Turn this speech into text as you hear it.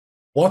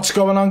What's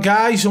going on,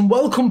 guys, and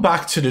welcome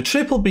back to the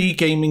BBB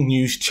Gaming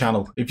News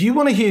channel. If you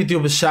want to hear the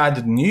other side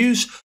of the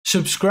news,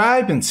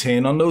 subscribe and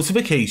turn on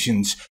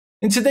notifications.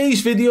 In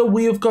today's video,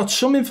 we have got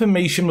some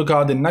information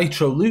regarding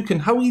NitroLuke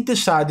and how he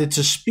decided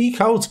to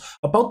speak out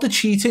about the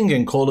cheating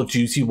in Call of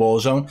Duty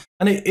Warzone,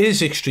 and it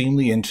is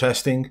extremely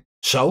interesting.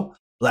 So,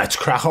 let's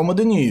crack on with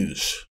the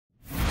news.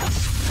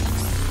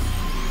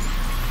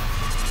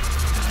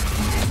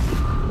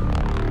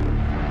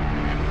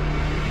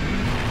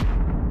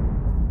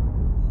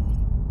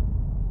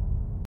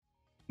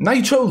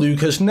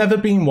 NitroLuke has never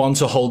been one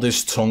to hold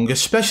his tongue,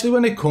 especially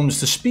when it comes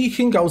to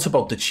speaking out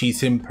about the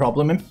cheating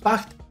problem. In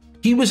fact,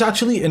 he was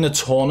actually in a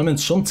tournament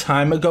some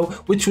time ago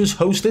which was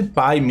hosted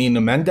by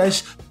Beaman,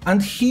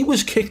 and he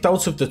was kicked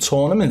out of the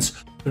tournament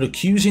for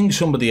accusing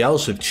somebody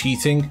else of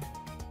cheating.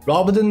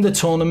 Rather than the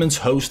tournament's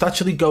host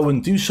actually go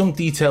and do some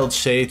detailed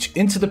search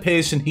into the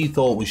person he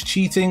thought was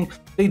cheating,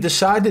 they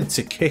decided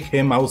to kick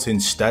him out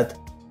instead.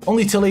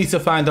 Only to later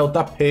find out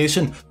that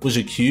person was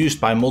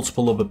accused by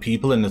multiple other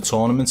people in the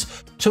tournament,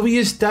 so he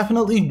is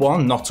definitely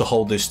one not to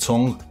hold his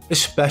tongue,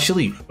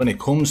 especially when it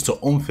comes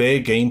to unfair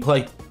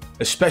gameplay,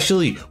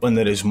 especially when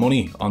there is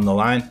money on the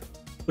line.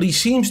 But he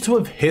seems to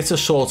have hit a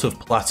sort of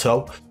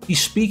plateau. He's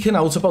speaking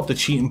out about the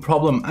cheating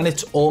problem and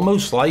it's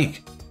almost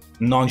like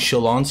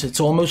nonchalant,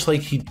 it's almost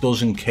like he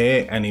doesn't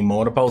care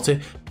anymore about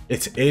it.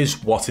 It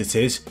is what it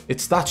is,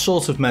 it's that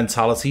sort of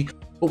mentality.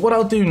 But what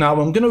I'll do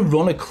now, I'm going to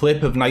run a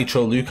clip of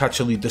NitroLuke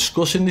actually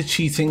discussing the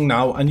cheating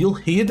now, and you'll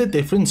hear the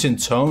difference in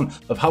tone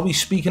of how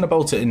he's speaking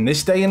about it in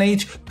this day and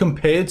age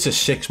compared to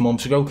 6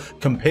 months ago,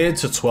 compared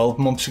to 12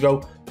 months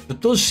ago. There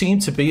does seem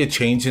to be a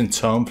change in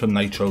tone from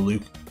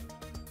NitroLuke.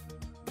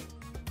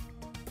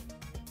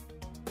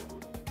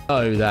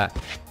 Know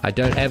that I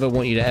don't ever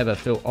want you to ever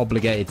feel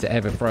obligated to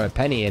ever throw a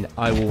penny in.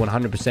 I will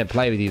 100%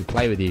 play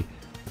with you.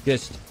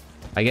 Just,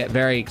 I get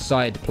very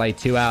excited to play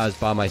 2 hours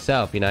by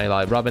myself, you know,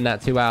 like rubbing that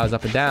 2 hours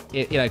up and down,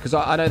 you know, because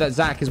I know that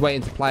Zach is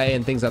waiting to play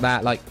and things like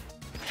that. Like,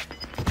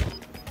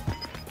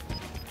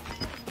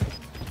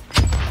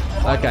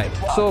 okay,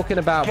 talking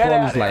about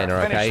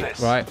Zlaner, okay,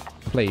 right?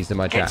 Please, in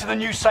my chat. Get to the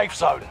new safe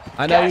zone.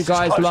 I know you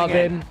guys love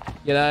him,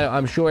 you know,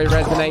 I'm sure he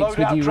resonates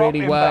with you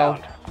really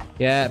well.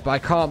 Yeah, but I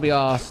can't be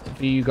asked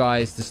for you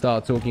guys to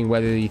start talking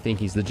whether you think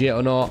he's legit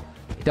or not.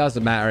 It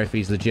doesn't matter if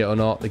he's legit or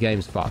not. The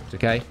game's fucked,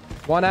 okay?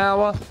 1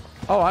 hour?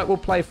 All right, we'll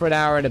play for an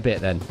hour and a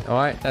bit then. All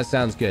right, that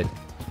sounds good.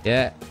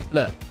 Yeah,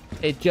 look,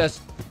 it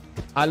just...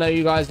 I know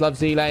you guys love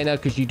Zlaner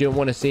because you don't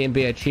want to see him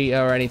be a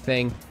cheater or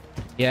anything.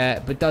 Yeah,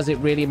 but does it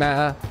really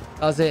matter?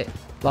 Does it?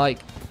 Like,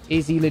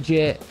 is he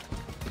legit?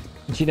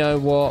 Do you know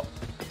what?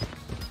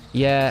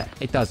 Yeah,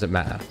 it doesn't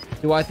matter.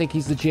 Do I think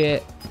he's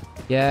legit?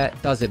 Yeah,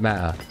 does it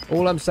matter?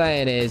 All I'm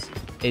saying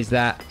is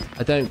that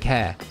I don't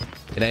care.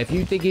 You know, if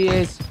you think he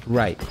is,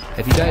 great.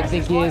 If you don't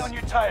think he is,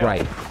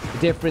 great. The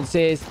difference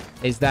is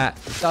that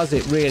does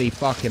it really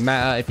fucking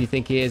matter if you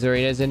think he is or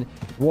he isn't?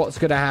 What's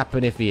going to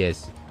happen if he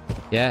is?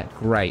 Yeah,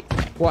 great.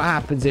 What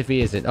happens if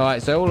he isn't? All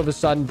right, so all of a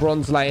sudden,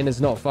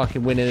 Zlaner's not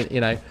fucking winning, you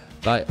know,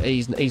 like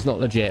he's not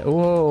legit.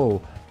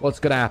 Oh, what's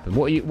going to happen?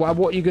 What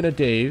are you going to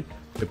do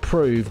to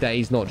prove that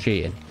he's not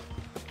cheating?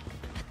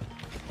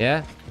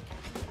 Yeah?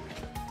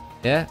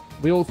 Yeah?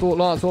 We all thought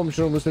Lance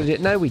Armstrong was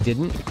legit. No, we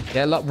didn't.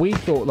 Yeah, like, we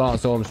thought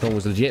Lance Armstrong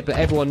was legit, but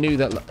everyone knew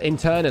that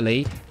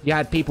internally you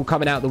had people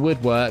coming out the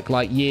woodwork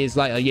like years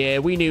later. Yeah,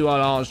 we knew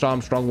Lance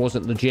Armstrong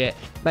wasn't legit.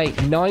 Mate,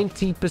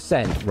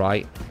 90%,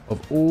 right,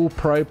 of all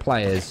pro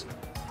players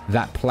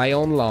that play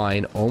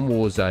online on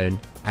Warzone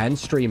and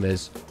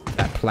streamers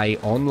that play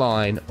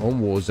online on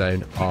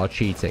Warzone are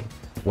cheating.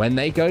 When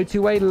they go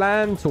to a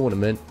LAN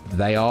tournament,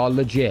 they are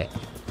legit.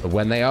 But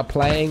when they are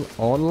playing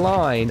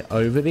online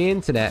over the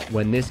internet,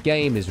 when this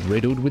game is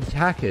riddled with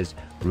hackers,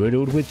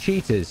 riddled with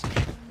cheaters,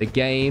 the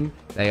game,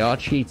 they are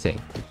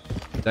cheating.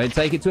 Don't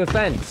take it to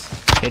offense.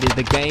 It is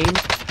the game.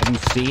 Have you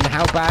seen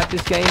how bad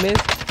this game is?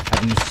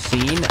 Have you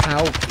seen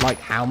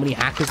how many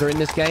hackers are in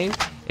this game?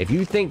 If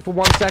you think for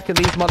 1 second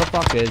these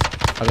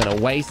motherfuckers are going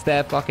to waste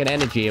their fucking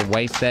energy and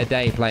waste their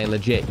day playing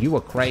legit, you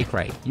are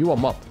cray-cray. You are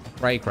mop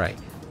cray-cray.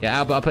 Yeah,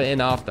 I'll put it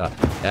in after.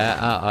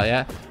 Yeah,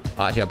 yeah.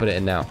 Actually, I'll put it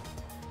in now.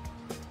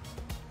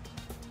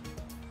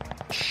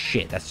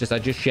 Shit, I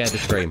just shared the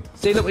stream.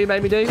 See, look what you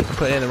made me do?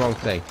 Put in the wrong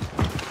thing.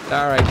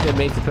 Alright, didn't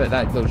mean to put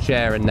that little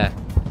share in there.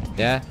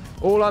 Yeah?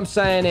 All I'm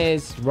saying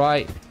is,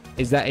 right,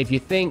 is that if you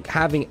think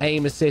having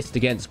aim assist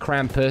against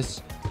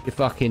Krampus, you're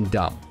fucking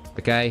dumb.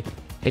 Okay?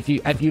 If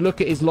you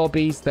look at his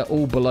lobbies, they're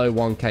all below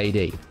 1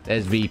 KD.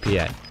 There's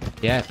VPA.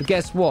 Yeah? But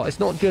guess what? It's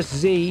not just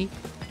Z.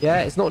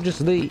 Yeah? It's not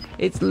just Lee.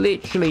 It's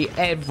literally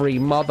every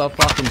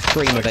motherfucking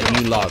streamer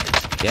that you love.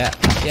 Yeah?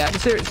 Yeah,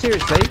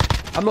 seriously.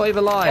 I'm not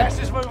even lying.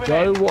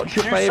 Go watch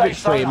your favorite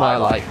streamer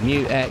like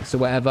Mutex or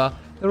whatever.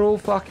 They're all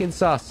fucking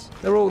sus.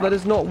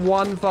 There's not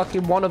one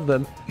fucking one of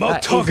them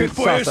that isn't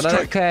sus. And I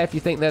don't care if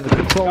you think they're the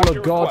controller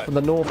god from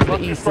the north to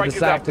the east to the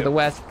south to the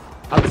west.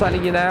 I'm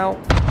telling you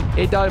now,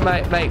 it don't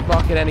make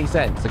fucking any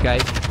sense, okay?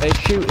 They're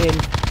shooting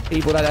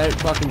people that don't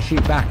fucking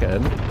shoot back at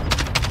them.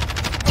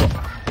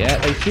 Yeah,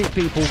 they shoot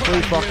people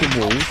through fucking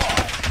walls.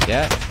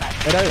 Yeah,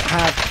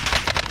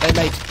 They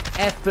make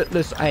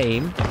effortless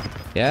aim.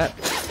 Yeah.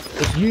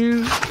 If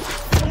you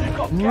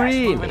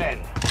really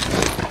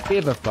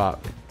give a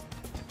fuck,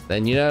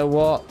 then you know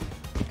what?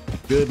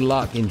 Good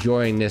luck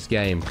enjoying this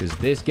game, because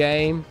this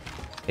game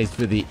is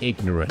for the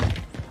ignorant.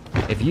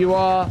 If you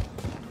are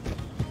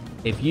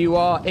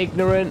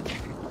ignorant,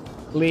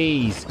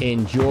 please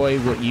enjoy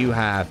what you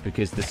have,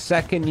 because the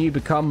second you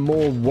become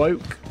more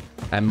woke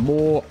and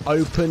more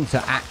open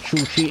to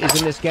actual cheaters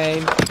in this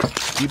game,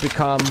 you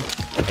become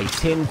a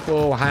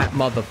tinfoil hat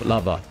mother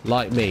lover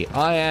like me.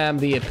 I am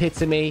the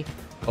epitome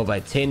of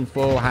a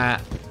tinfoil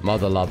hat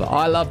mother lover.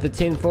 I love the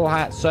tinfoil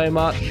hat so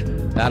much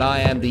that I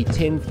am the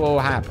tinfoil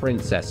hat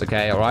princess,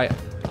 okay? All right?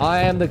 I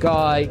am the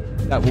guy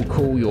that will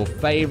call your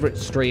favorite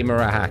streamer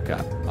a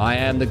hacker. I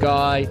am the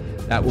guy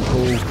that will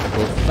call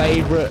your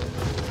favorite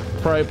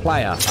pro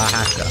player a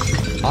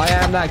hacker. I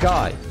am that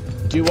guy.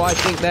 Do I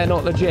think they're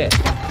not legit?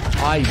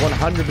 I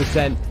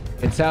 100%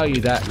 can tell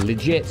you that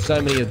legit,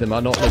 so many of them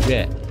are not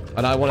legit.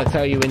 And I want to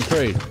tell you in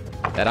truth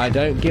that I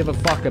don't give a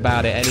fuck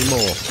about it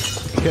anymore,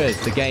 because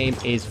the game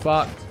is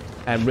fucked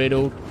and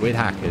riddled with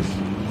hackers.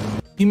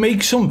 He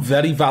makes some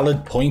very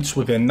valid points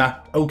within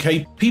that.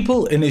 Okay,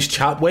 people in his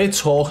chat were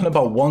talking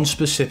about one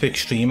specific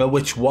streamer,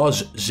 which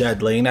was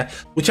Zlaner,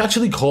 which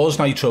actually caused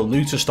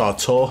NitroLuke to start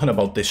talking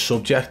about this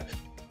subject.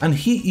 And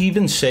he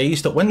even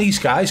says that when these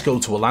guys go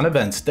to a LAN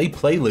event, they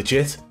play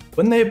legit.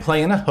 When they're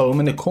playing at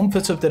home in the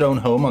comfort of their own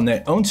home on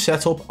their own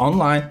setup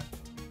online,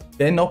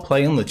 they're not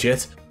playing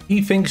legit.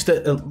 He thinks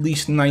that at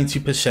least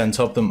 90%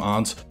 of them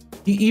aren't.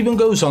 He even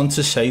goes on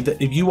to say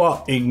that if you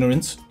are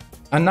ignorant,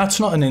 and that's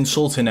not an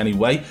insult in any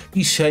way,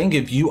 he's saying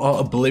if you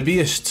are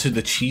oblivious to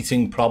the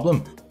cheating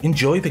problem,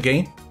 enjoy the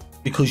game,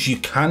 because you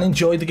can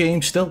enjoy the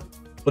game still.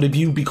 But if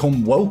you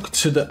become woke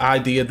to the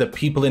idea that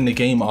people in the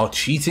game are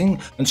cheating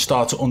and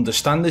start to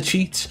understand the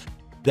cheats,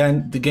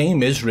 then the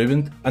game is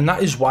ruined. And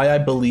that is why I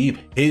believe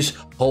his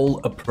whole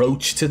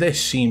approach to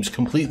this seems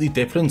completely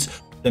different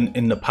than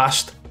in the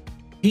past.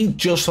 He,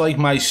 just like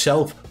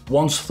myself,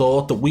 once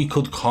thought that we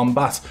could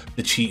combat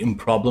the cheating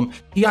problem.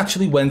 He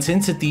actually went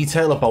into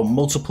detail about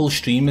multiple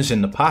streamers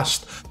in the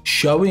past,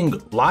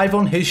 showing live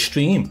on his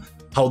stream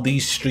how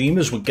these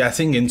streamers were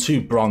getting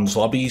into bronze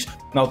lobbies.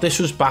 Now, this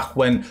was back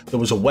when there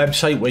was a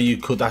website where you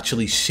could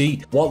actually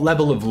see what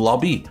level of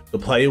lobby the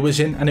player was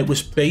in, and it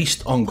was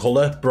based on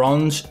color: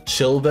 bronze,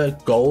 silver,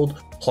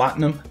 gold,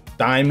 platinum,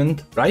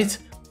 diamond, right?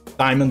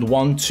 Diamond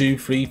 1, 2,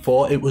 3,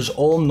 4. It was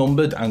all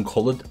numbered and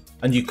colored,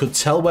 and you could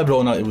tell whether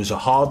or not it was a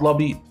hard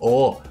lobby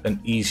or an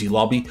easy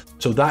lobby.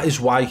 So that is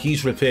why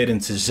he's referring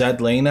to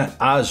Zlaner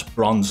as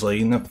Bronze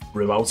Laner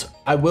throughout.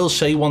 I will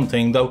say one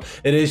thing though,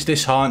 it is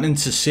disheartening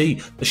to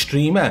see a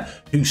streamer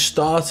who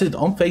started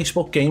on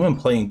Facebook Gaming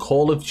playing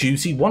Call of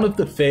Duty, one of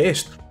the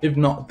first, if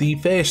not the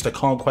first, I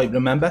can't quite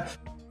remember.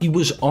 He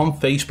was on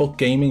Facebook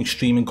Gaming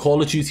streaming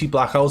Call of Duty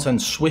Blackout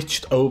and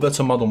switched over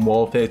to Modern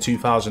Warfare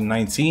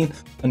 2019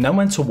 and then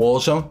went to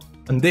Warzone.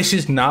 And this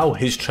is now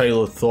his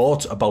trail of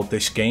thought about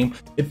this game.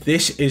 If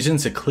this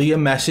isn't a clear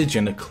message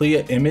and a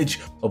clear image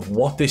of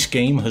what this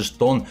game has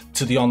done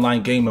to the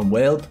online gaming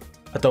world,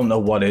 I don't know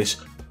what is.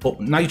 But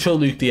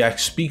NitroLukeDX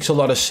speaks a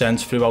lot of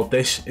sense throughout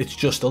this. It's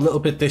just a little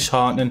bit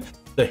disheartening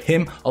that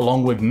him,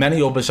 along with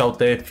many others out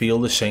there, feel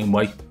the same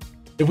way.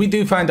 If we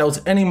do find out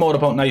any more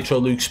about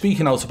NitroLuke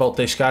speaking out about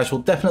this, guys,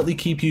 we'll definitely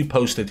keep you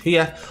posted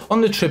here on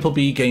the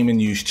BBB Gaming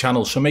News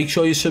channel. So make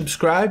sure you're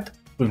subscribed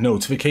with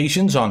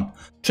notifications on.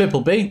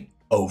 BBB,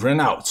 over and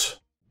out.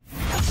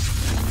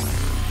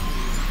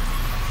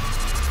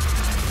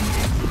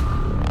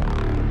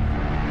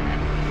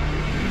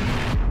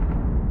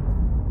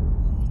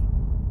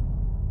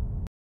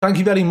 Thank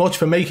you very much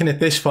for making it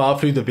this far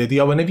through the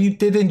video, and if you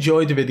did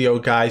enjoy the video,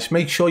 guys,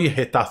 make sure you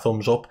hit that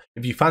thumbs up.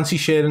 If you fancy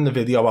sharing the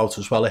video out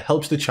as well, it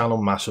helps the channel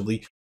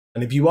massively.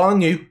 And if you are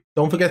new,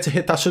 don't forget to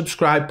hit that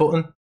subscribe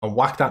button and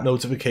whack that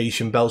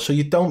notification bell so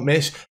you don't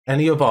miss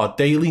any of our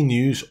daily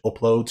news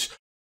uploads.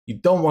 You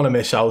don't want to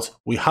miss out.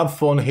 We have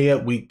fun here.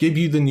 We give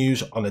you the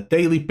news on a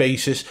daily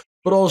basis,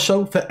 but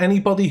also for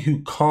anybody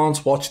who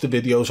can't watch the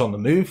videos on the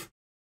move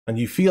and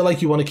you feel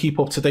like you want to keep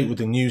up to date with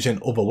the news in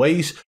other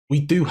ways, we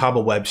do have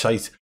a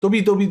website,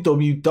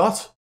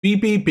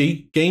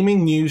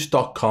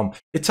 www.bbbgamingnews.com.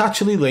 It's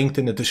actually linked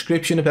in the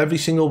description of every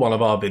single one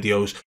of our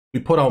videos. We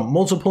put out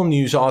multiple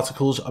news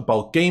articles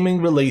about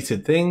gaming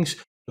related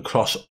things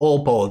across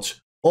all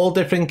boards, all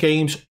different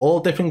games,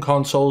 all different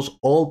consoles,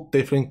 all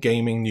different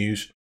gaming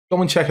news.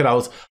 Go and check it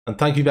out, and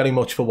thank you very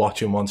much for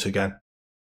watching once again.